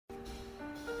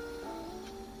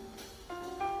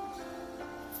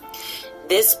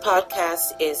This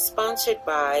podcast is sponsored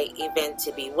by Event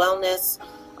to Be Wellness,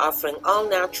 offering all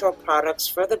natural products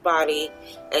for the body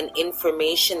and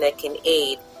information that can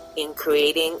aid in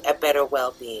creating a better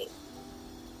well-being.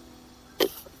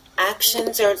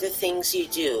 Actions are the things you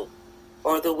do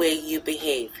or the way you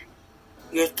behave.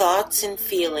 Your thoughts and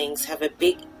feelings have a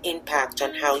big impact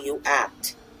on how you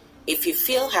act. If you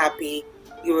feel happy,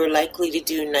 you are likely to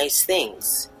do nice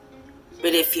things.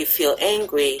 But if you feel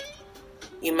angry,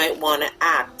 you might want to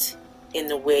act in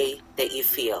the way that you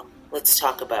feel. Let's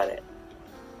talk about it.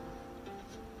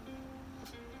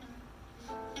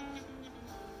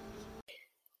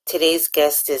 Today's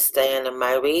guest is Diana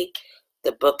Myrie.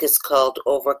 The book is called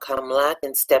Overcome Lack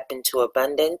and Step into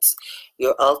Abundance,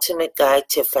 Your Ultimate Guide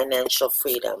to Financial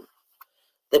Freedom.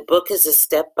 The book is a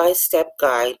step-by-step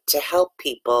guide to help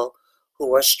people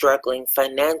who are struggling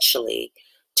financially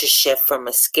to shift from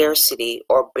a scarcity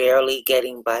or barely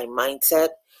getting by mindset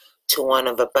to one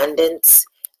of abundance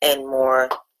and more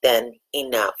than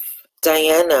enough.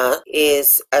 Diana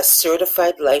is a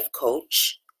certified life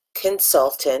coach,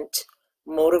 consultant,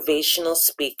 motivational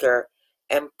speaker,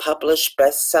 and published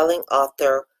best-selling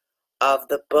author of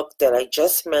the book that I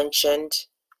just mentioned.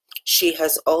 She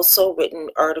has also written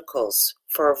articles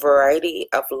for a variety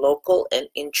of local and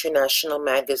international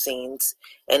magazines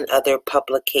and other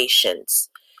publications.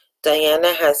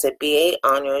 Diana has a BA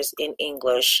Honors in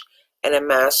English and a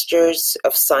Master's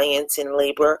of Science in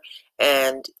Labor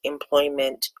and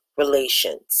Employment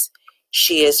Relations.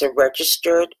 She is a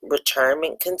registered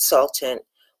retirement consultant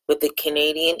with the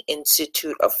Canadian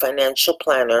Institute of Financial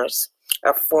Planners,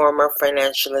 a former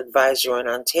financial advisor in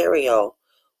Ontario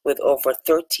with over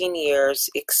 13 years'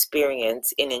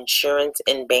 experience in insurance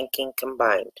and banking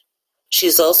combined. She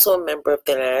is also a member of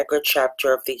the Niagara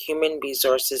chapter of the Human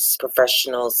Resources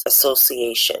Professionals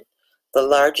Association, the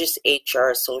largest HR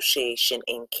association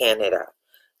in Canada.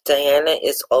 Diana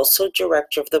is also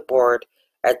director of the board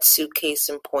at Suitcase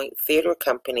and Point Theatre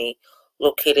Company,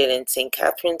 located in St.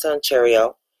 Catharines,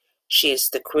 Ontario. She is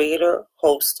the creator,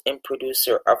 host, and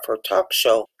producer of her talk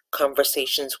show,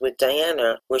 Conversations with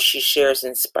Diana, where she shares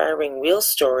inspiring real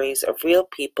stories of real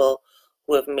people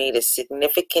who have made a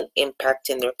significant impact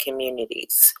in their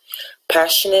communities.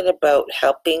 Passionate about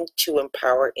helping to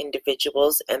empower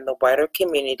individuals and the wider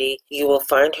community, you will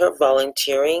find her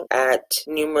volunteering at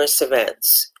numerous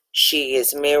events. She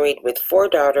is married with 4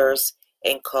 daughters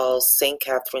and calls St.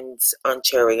 Catharines,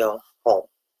 Ontario, home.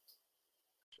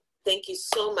 Thank you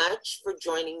so much for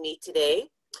joining me today.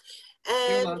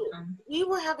 And You're welcome. we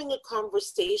were having a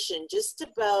conversation just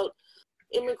about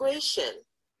immigration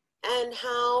and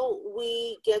how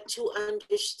we get to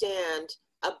understand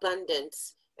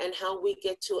abundance and how we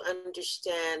get to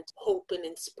understand hope and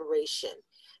inspiration.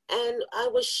 And I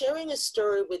was sharing a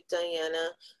story with Diana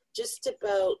just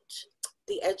about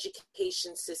the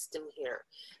education system here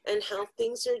and how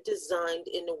things are designed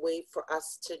in a way for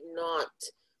us to not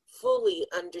fully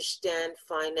understand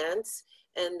finance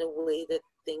and the way that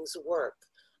things work.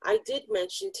 I did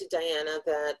mention to Diana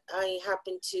that I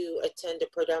happened to attend a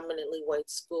predominantly white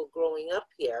school growing up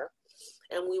here,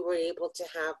 and we were able to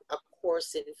have a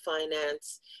course in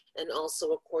finance and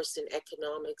also a course in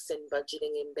economics and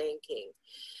budgeting and banking.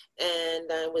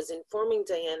 And I was informing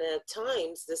Diana at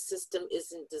times the system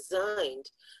isn't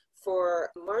designed for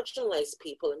marginalized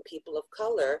people and people of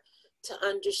color to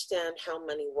understand how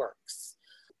money works.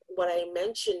 What I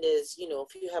mentioned is,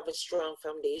 if you have a strong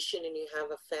foundation and you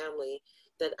have a family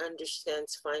that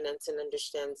understands finance and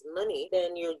understands money,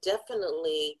 then you're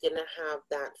definitely going to have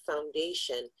that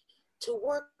foundation to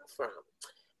work from.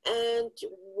 And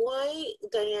why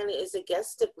Diana is a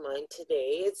guest of mine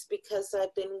today is because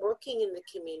I've been working in the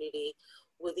community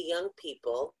with young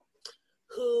people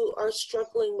who are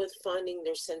struggling with finding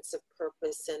their sense of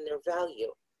purpose and their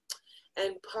value.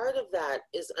 And part of that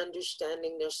is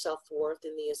understanding their self-worth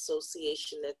and the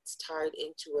association that's tied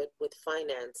into it with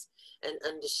finance and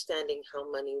understanding how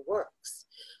money works.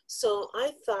 So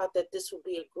I thought that this would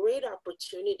be a great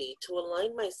opportunity to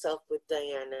align myself with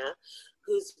Diana,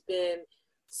 who's been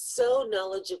so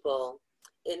knowledgeable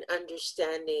in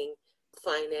understanding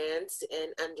finance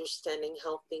and understanding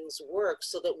how things work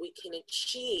so that we can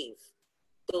achieve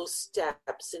those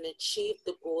steps and achieve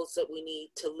the goals that we need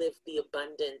to live the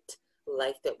abundant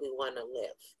life that we want to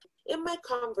live. In my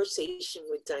conversation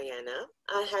with Diana,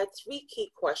 I had 3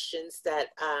 key questions that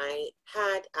I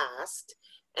had asked,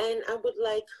 and I would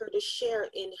like her to share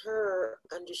in her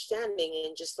understanding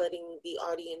and just letting the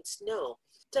audience know.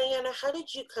 Diana, how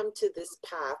did you come to this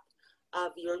path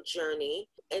of your journey?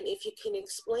 And if you can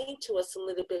explain to us a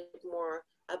little bit more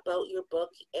about your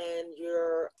book and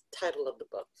your title of the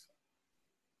book.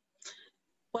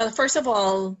 Well, first of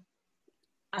all,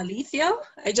 Alethea,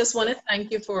 I just want to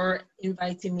thank you for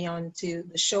inviting me on to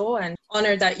the show, and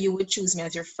honor that you would choose me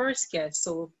as your first guest.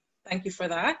 So thank you for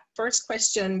that. First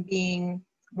question being,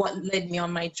 what led me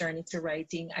on my journey to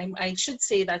writing? I should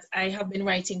say that I have been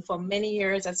writing for many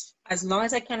years, as long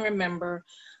as I can remember.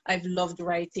 I've loved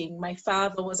writing. My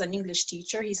father was an English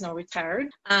teacher. He's now retired.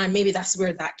 And maybe that's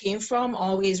where that came from.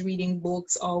 Always reading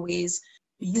books, always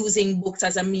using books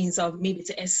as a means of maybe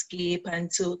to escape and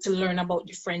to learn about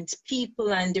different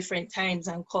people and different times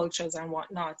and cultures and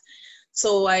whatnot.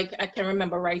 So I can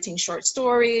remember writing short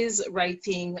stories,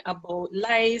 writing about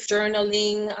life,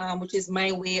 journaling, which is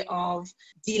my way of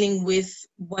dealing with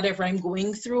whatever I'm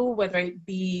going through, whether it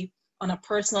be on a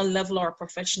personal level or a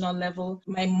professional level.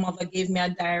 My mother gave me a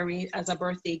diary as a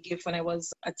birthday gift when I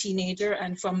was a teenager.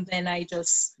 And from then I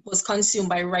just was consumed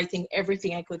by writing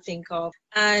everything I could think of.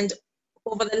 And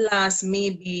over the last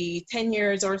maybe 10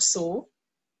 years or so,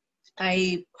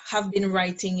 I have been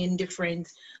writing in different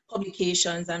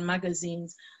publications and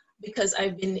magazines because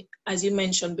I've been, as you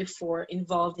mentioned before,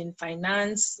 involved in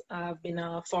finance. I've been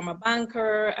a former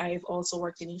banker. I've also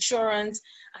worked in insurance,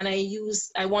 and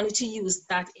I wanted to use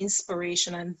that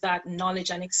inspiration and that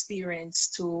knowledge and experience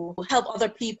to help other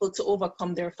people to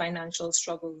overcome their financial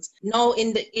struggles. Now,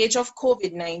 in the age of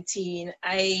COVID-19,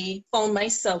 I found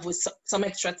myself with some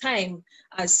extra time,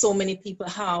 as so many people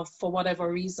have for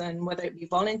whatever reason, whether it be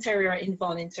voluntary or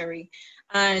involuntary.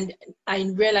 And I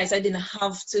realized I didn't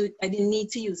need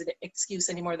to use the excuse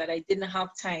anymore that I didn't have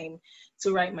time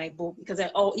to write my book, because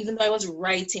even though I was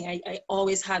writing, I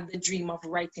always had the dream of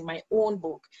writing my own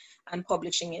book and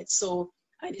publishing it. So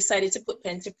I decided to put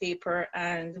pen to paper,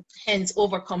 and hence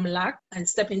Overcome Lack and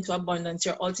Step into Abundance,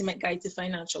 Your Ultimate Guide to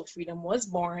Financial Freedom was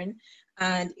born.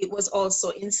 And it was also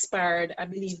inspired, I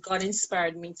believe God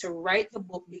inspired me to write the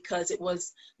book because it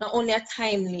was not only a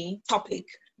timely topic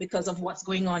because of what's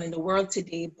going on in the world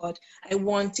today, but I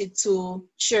wanted to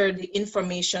share the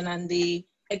information and the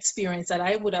experience that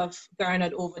I would have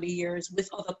garnered over the years with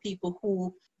other people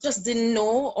who just didn't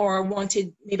know or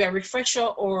wanted maybe a refresher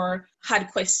or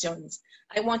had questions.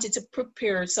 I wanted to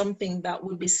prepare something that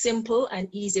would be simple and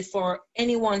easy for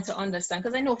anyone to understand,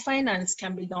 because I know finance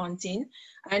can be daunting.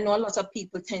 I know a lot of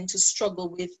people tend to struggle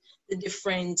with the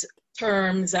different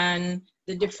terms and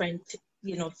the different,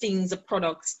 things, the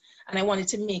products, and I wanted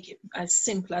to make it as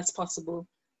simple as possible.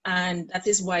 And that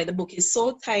is why the book is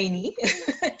so tiny.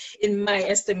 In my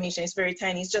estimation, it's very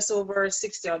tiny. It's just over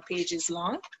 60 odd pages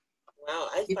long. Wow,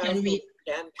 I found it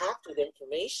jam-packed with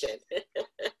information.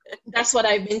 That's what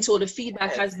I've been told. The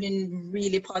feedback has been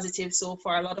really positive so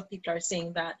far. A lot of people are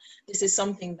saying that this is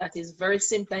something that is very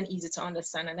simple and easy to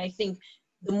understand. And I think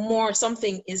the more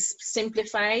something is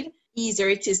simplified, easier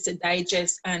it is to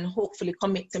digest and hopefully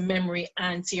commit to memory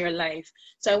and to your life.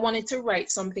 So I wanted to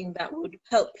write something that would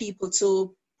help people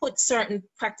to put certain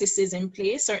practices in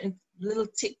place, certain little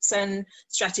tips and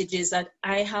strategies that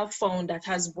I have found that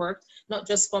has worked, not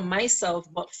just for myself,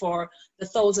 but for the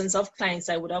thousands of clients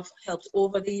I would have helped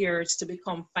over the years to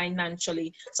become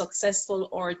financially successful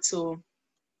or to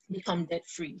become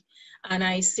debt-free. And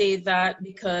I say that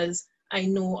because I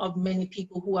know of many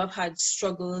people who have had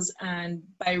struggles, and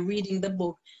by reading the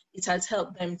book, it has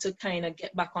helped them to kind of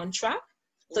get back on track.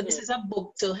 So this is a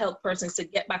book to help persons to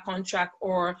get back on track,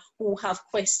 or who have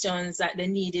questions that they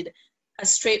needed a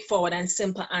straightforward and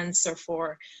simple answer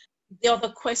for. The other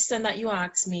question that you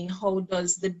asked me,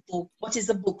 what is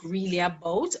the book really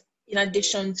about? In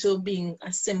addition to being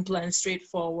a simple and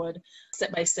straightforward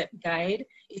step-by-step guide,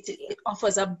 it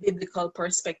offers a biblical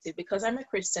perspective, because I'm a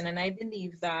Christian and I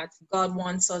believe that God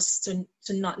wants us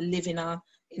to not live in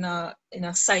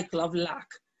a cycle of lack.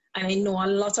 And I know a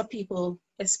lot of people,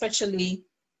 especially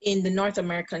in the North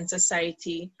American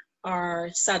society, are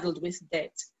saddled with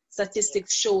debt.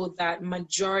 Statistics show that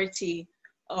majority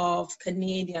of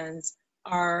Canadians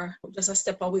are just a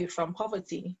step away from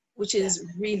poverty, which is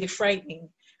really frightening.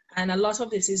 And a lot of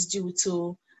this is due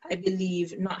to, I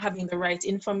believe, not having the right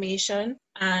information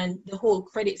and the whole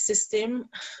credit system.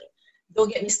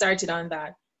 Don't get me started on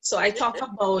that. So I talk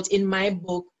about in my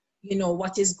book,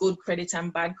 what is good credit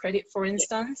and bad credit, for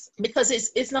instance, because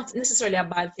it's not necessarily a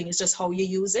bad thing. It's just how you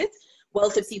use it.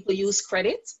 Wealthy people use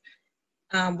credit.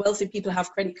 Wealthy people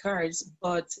have credit cards,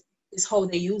 but it's how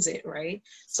they use it, right?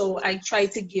 So I try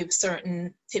to give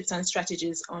certain tips and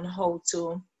strategies on how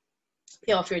to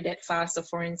pay off your debt faster.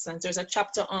 For instance, there's a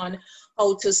chapter on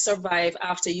how to survive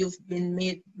after you've been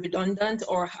made redundant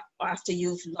or after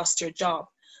you've lost your job.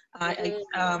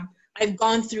 I've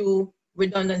gone through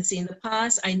redundancy in the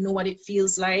past. I know what it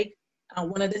feels like.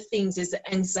 one of the things is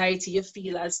the anxiety you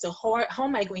feel as to how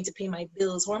am I going to pay my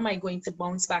bills? How am I going to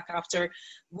bounce back after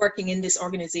working in this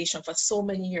organization for so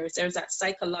many years? There's that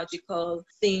psychological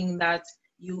thing that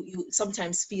you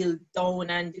sometimes feel down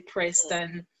and depressed,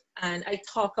 and I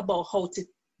talk about how to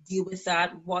deal with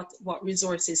that, what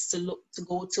resources to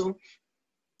go to.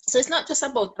 So it's not just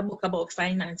about a book about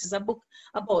finance, it's a book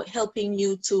about helping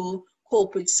you to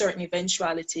cope with certain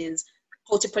eventualities,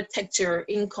 how to protect your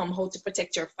income, how to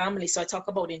protect your family. So I talk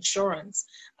about insurance.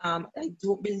 I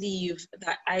don't believe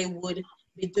that I would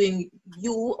be doing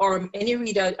you or any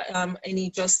reader any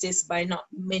justice by not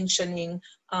mentioning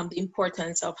the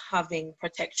importance of having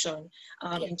protection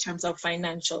in terms of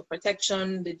financial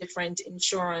protection, the different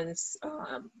insurance,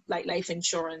 like life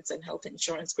insurance and health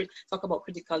insurance. Talk about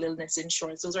critical illness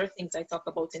insurance. Those are things I talk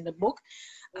about in the book.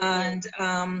 And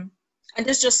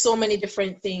there's just so many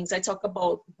different things. I talk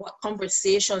about what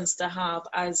conversations to have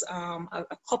as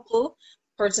a couple,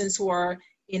 persons who are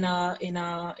in a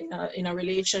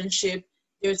relationship.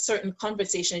 There's certain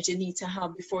conversations you need to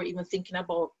have before even thinking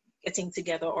about getting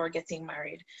together or getting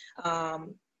married.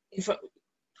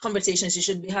 Conversations you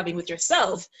should be having with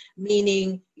yourself,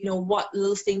 meaning, what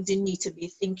little things you need to be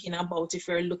thinking about if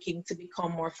you're looking to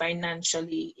become more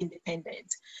financially independent.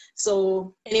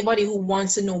 So anybody who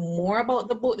wants to know more about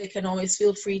the book, they can always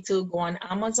feel free to go on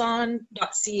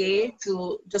Amazon.ca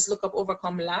to just look up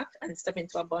Overcome Lack and Step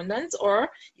into Abundance,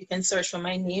 or you can search for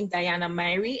my name, Diana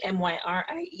Myrie,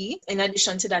 Myrie. In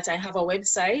addition to that, I have a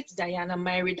website,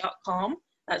 dianamyrie.com.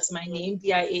 That's my name,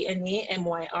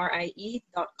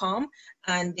 DianaMyrie.com,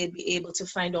 and they'll be able to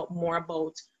find out more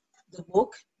about the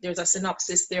book. There's a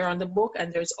synopsis there on the book,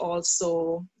 and you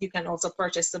can also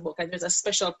purchase the book, and there's a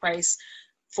special price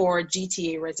for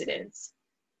GTA residents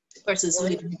versus who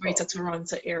live in the Greater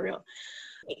Toronto area.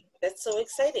 That's so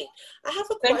exciting. I have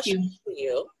a question for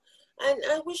you, and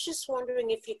I was just wondering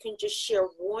if you can just share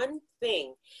one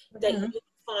thing that you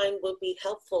find will be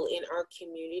helpful in our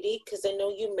community, because I know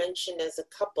you mentioned as a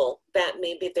couple that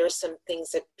maybe there's some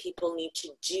things that people need to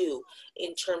do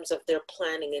in terms of their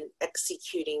planning and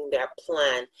executing their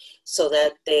plan so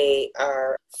that they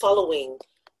are following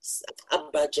a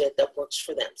budget that works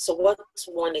for them. So what's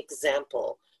one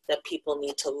example that people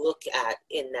need to look at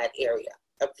in that area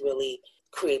of really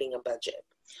creating a budget?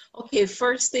 Okay,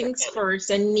 first things first,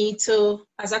 I need to,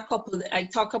 as a couple, I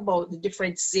talk about the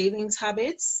different savings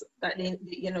habits that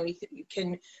you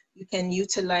can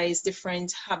utilize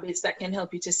different habits that can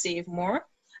help you to save more.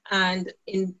 And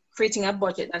in creating a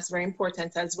budget, that's very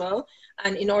important as well.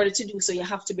 And in order to do so, you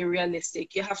have to be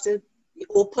realistic. You have to be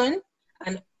open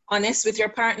and honest with your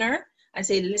partner and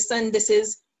say, listen, this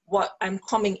is what I'm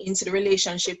coming into the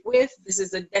relationship with. This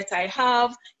is the debt I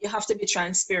have. You have to be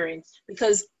transparent,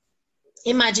 because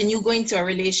imagine you go into a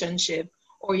relationship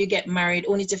or you get married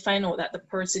only to find out that the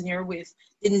person you're with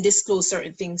didn't disclose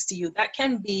certain things to you. That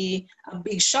can be a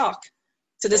big shock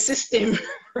to the system,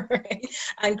 right?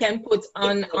 And can put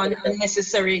on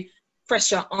unnecessary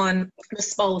pressure on the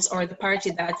spouse or the party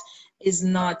that is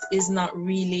not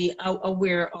really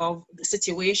aware of the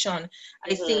situation.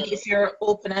 I think if you're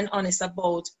open and honest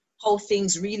about how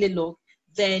things really look,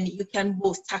 then you can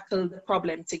both tackle the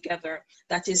problem together.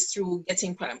 That is through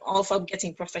getting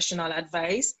professional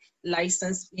advice,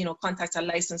 contact a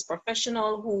licensed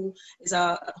professional who's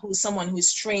someone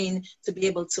who's trained to be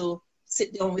able to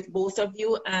sit down with both of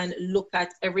you and look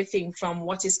at everything from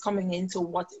what is coming into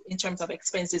what in terms of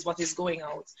expenses, what is going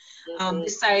out.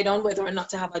 Decide on whether or not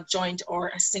to have a joint or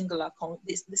a single account.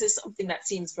 This is something that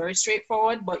seems very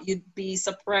straightforward, but you'd be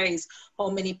surprised how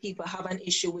many people have an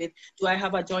issue with, do I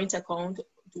have a joint account?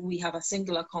 Do we have a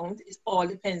single account? It all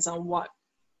depends on what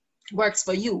works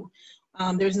for you.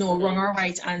 There's no wrong or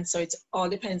right answer. It all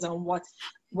depends on what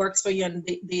works for you and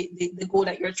the goal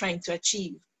that you're trying to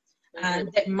achieve.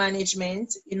 And debt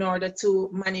management, in order to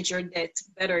manage your debt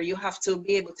better, you have to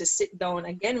be able to sit down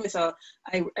again with I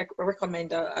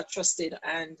recommend a trusted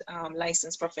and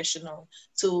licensed professional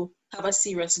to have a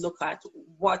serious look at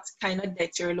what kind of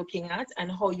debt you're looking at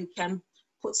and how you can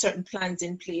put certain plans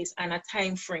in place and a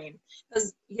time frame.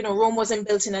 Because, Rome wasn't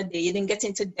built in a day. You didn't get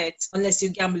into debt unless you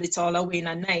gamble it all away in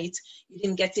a night. You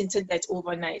didn't get into debt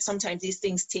overnight. Sometimes these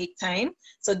things take time.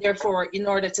 So therefore, in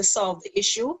order to solve the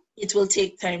issue, it will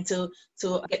take time to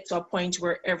get to a point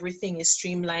where everything is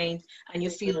streamlined and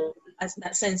you feel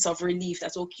that sense of relief.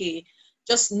 That's okay.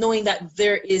 Just knowing that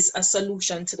there is a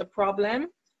solution to the problem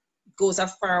goes a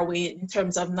far way in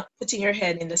terms of not putting your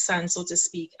head in the sand, so to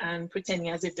speak, and pretending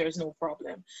as if there's no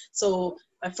problem. So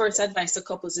my first advice to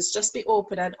couples is just be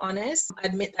open and honest.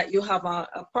 Admit that you have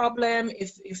a problem.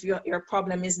 If your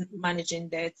problem is managing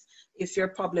debt, if your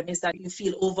problem is that you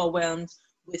feel overwhelmed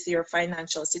with your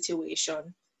financial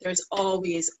situation. There's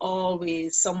always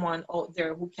someone out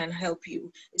there who can help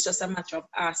you. It's just a matter of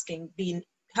asking,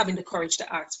 having the courage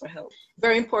to ask for help.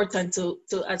 Very important to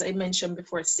as I mentioned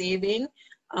before, saving.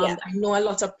 Yeah. I know a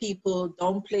lot of people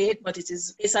downplay it, but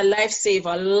it's a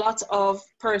lifesaver. A lot of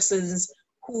persons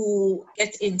who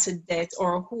get into debt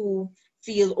or who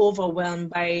feel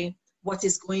overwhelmed by what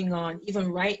is going on, even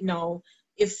right now,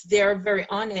 if they're very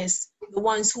honest, the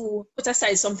ones who put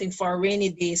aside something for a rainy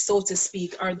day, so to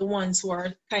speak, are the ones who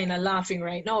are kind of laughing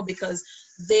right now, because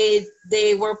they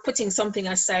were putting something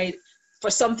aside for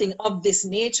something of this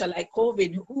nature, like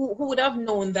COVID. Who would have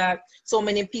known that so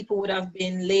many people would have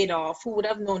been laid off? Who would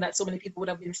have known that so many people would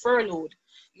have been furloughed?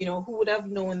 You know, who would have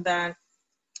known that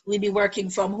we'd be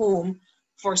working from home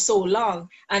for so long?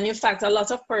 And in fact, a lot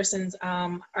of persons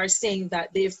are saying that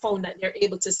they've found that they're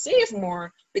able to save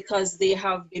more because they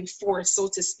have been forced, so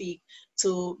to speak,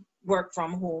 to work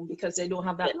from home, because they don't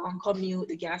have that long commute,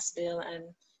 the gas bill, and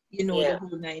the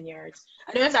whole 9 yards.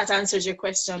 I don't know if that answers your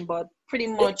question, but pretty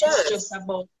much it's just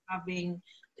about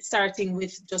starting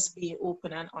with just being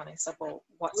open and honest about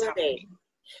what's happening.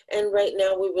 And right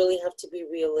now, we really have to be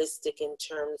realistic in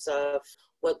terms of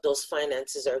what those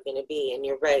finances are going to be. And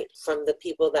you're right, from the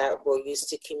people that were used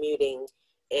to commuting,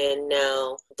 and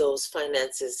now those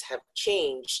finances have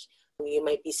changed. You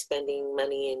might be spending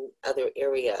money in other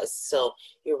areas. So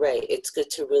you're right, it's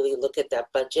good to really look at that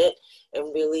budget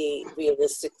and really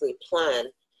realistically plan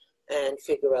and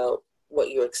figure out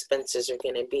what your expenses are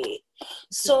going to be.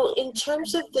 So in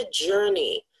terms of the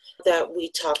journey that we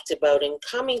talked about in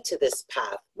coming to this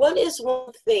path, what is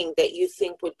one thing that you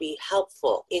think would be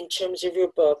helpful in terms of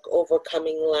your book,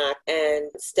 Overcoming Lack and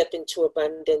Step into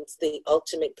Abundance, the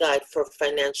Ultimate Guide for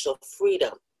Financial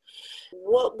Freedom?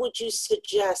 What would you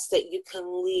suggest that you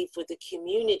can leave with the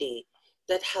community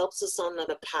that helps us on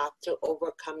the path to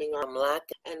overcoming our lack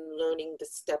and learning the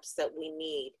steps that we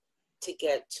need to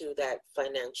get to that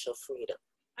financial freedom?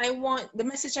 The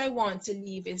message I want to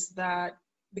leave is that,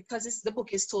 because the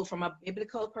book is told from a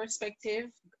biblical perspective,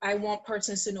 I want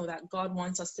persons to know that God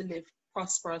wants us to live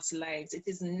prosperous lives.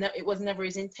 It was never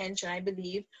his intention, I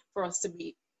believe, for us to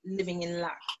be living in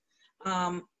lack.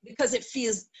 Because it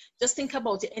feels, just think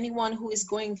about it, anyone who is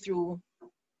going through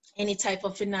any type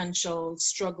of financial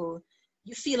struggle,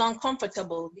 you feel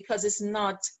uncomfortable because it's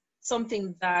not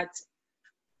something that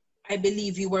I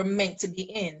believe you were meant to be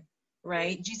in,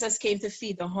 right? Jesus came to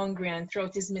feed the hungry, and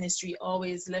throughout his ministry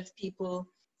always left people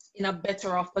in a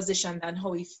better off position than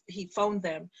how he found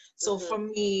them. So for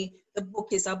me, the book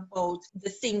is about the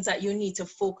things that you need to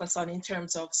focus on in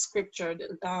terms of scripture.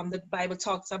 The Bible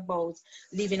talks about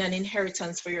leaving an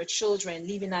inheritance for your children,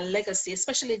 leaving a legacy.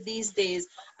 Especially these days,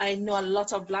 I know a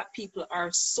lot of Black people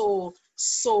are so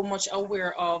much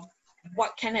aware of,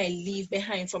 what can I leave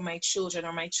behind for my children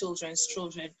or my children's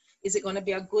children? Is it going to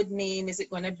be a good name? Is it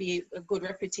going to be a good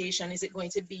reputation? Is it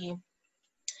going to be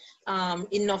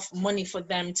enough money for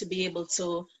them to be able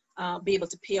to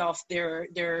pay off their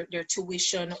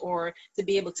tuition, or to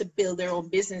be able to build their own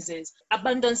businesses?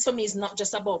 Abundance for me is not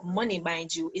just about money,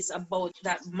 mind you. It's about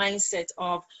that mindset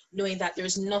of knowing that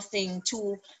there's no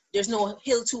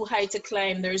hill too high to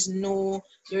climb. There's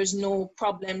no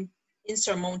problem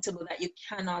insurmountable that you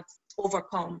cannot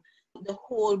overcome. The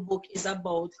whole book is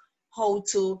about how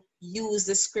to use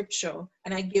the scripture,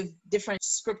 and I give different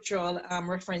scriptural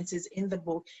references in the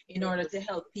book in order to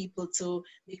help people to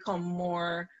become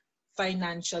more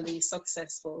financially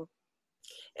successful.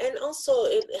 And also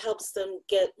it helps them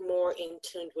get more in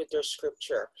tune with their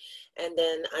scripture. And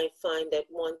then I find that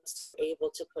once you're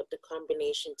able to put the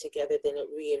combination together, then it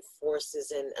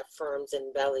reinforces and affirms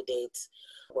and validates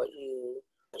what you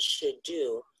should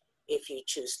do if you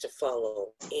choose to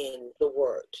follow in the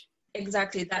word.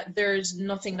 Exactly, that there's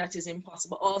nothing that is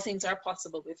impossible. All things are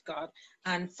possible with God,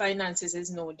 and finances is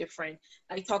no different.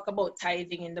 I talk about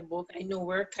tithing in the book. I know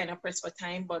we're kind of pressed for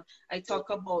time, but I talk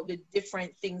about the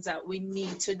different things that we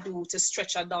need to do to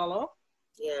stretch a dollar.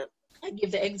 Yeah. I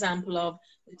give the example of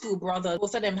the two brothers.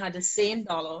 Both of them had the same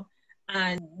dollar,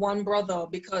 and one brother,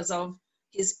 because of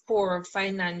his poor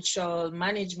financial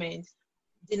management,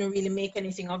 didn't really make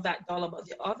anything of that dollar, but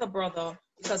the other brother,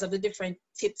 because of the different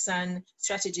tips and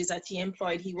strategies that he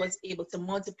employed, he was able to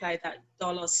multiply that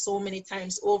dollar so many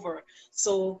times over.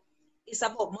 So it's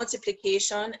about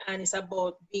multiplication, and it's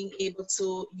about being able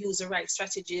to use the right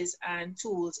strategies and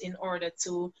tools in order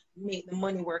to make the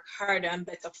money work harder and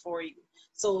better for you.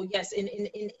 So yes, in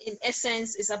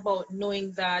essence, it's about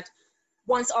knowing that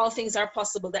once all things are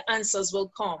possible, the answers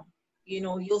will come.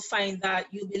 You'll find that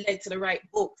you'll be led to the right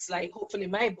books, like hopefully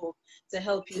my book, to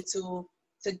help you to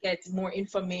to get more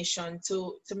information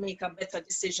to make a better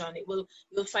decision.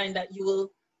 You'll find that you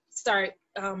will start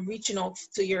reaching out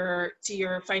to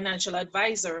your financial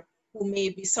advisor, who may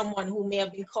be someone who may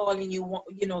have been calling you,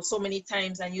 so many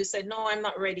times, and you said, no, I'm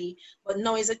not ready. But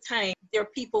now is the time. There are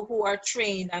people who are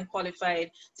trained and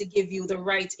qualified to give you the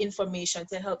right information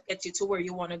to help get you to where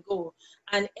you want to go.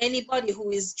 And anybody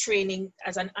who is training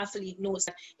as an athlete knows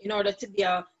that in order to be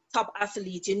a top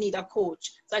athlete, you need a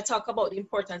coach. So I talk about the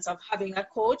importance of having a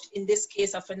coach, in this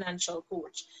case, a financial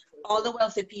coach. All the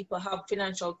wealthy people have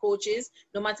financial coaches.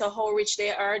 No matter how rich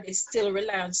they are, they still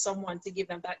rely on someone to give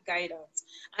them that guidance.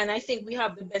 And I think we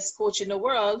have the best coach in the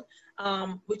world,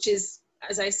 which is,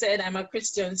 as I said, I'm a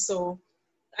Christian, so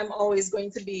I'm always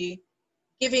going to be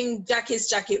giving Jack his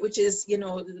jacket, which is,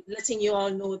 letting you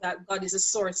all know that God is the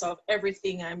source of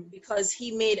everything. And because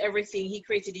he made everything, he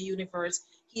created the universe,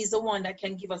 he's the one that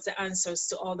can give us the answers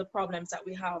to all the problems that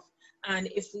we have. And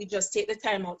if we just take the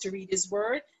time out to read his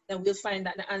word, then we'll find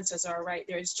that the answers are right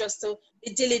there. It's just to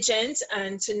be diligent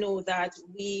and to know that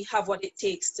we have what it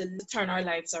takes to turn our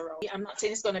lives around. I'm not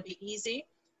saying it's going to be easy,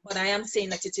 but I am saying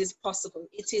that it is possible.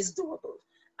 It is doable.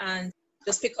 And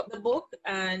just pick up the book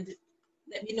and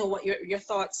let me know what your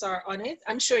thoughts are on it.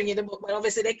 I'm showing you the book, but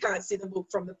obviously they can't see the book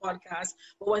from the podcast.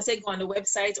 But once they go on the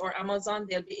website or Amazon,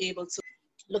 they'll be able to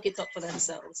look it up for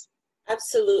themselves.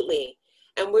 Absolutely.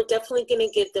 And we're definitely going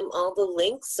to give them all the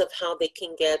links of how they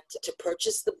can get to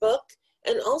purchase the book.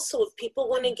 And also, if people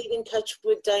want to get in touch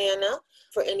with Diana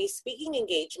for any speaking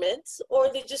engagements,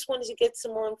 or they just wanted to get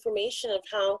some more information of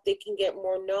how they can get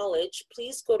more knowledge,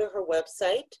 please go to her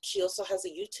website. She also has a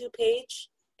YouTube page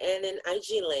and an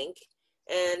IG link.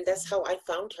 And that's how I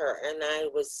found her. And I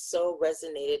was so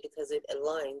resonated because it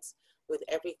aligns with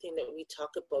everything that we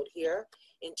talk about here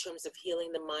in terms of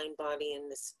healing the mind, body,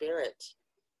 and the spirit.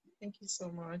 Thank you so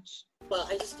much. Well,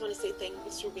 I just want to say thank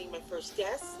you for being my first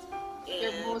guest. And,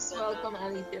 you're most welcome,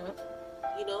 Alethea.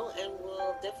 And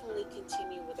we'll definitely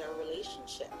continue with our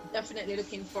relationship. Definitely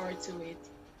looking forward to it.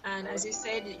 And as you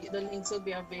said, the links will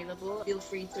be available. Feel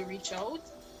free to reach out.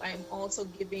 I'm also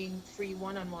giving free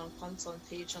one-on-one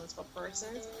consultations for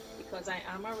persons because I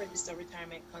am a registered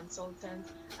retirement consultant,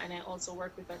 and I also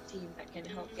work with a team that can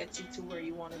help get you to where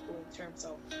you want to go in terms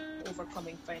of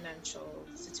overcoming financial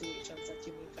situations that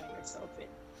you may find yourself in.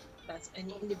 That's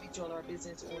any individual or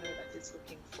business owner that is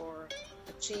looking for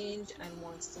a change and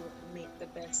wants to make the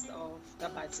best of the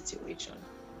bad situation.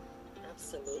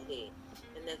 Absolutely.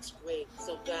 And that's great.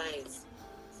 So guys,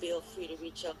 feel free to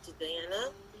reach out to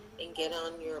Diana and get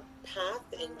on your path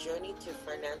and journey to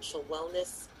financial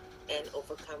wellness and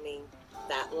overcoming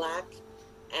that lack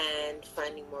and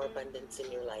finding more abundance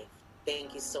in your life.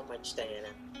 Thank you so much, Diana.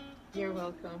 You're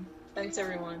welcome. Thanks,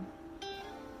 everyone.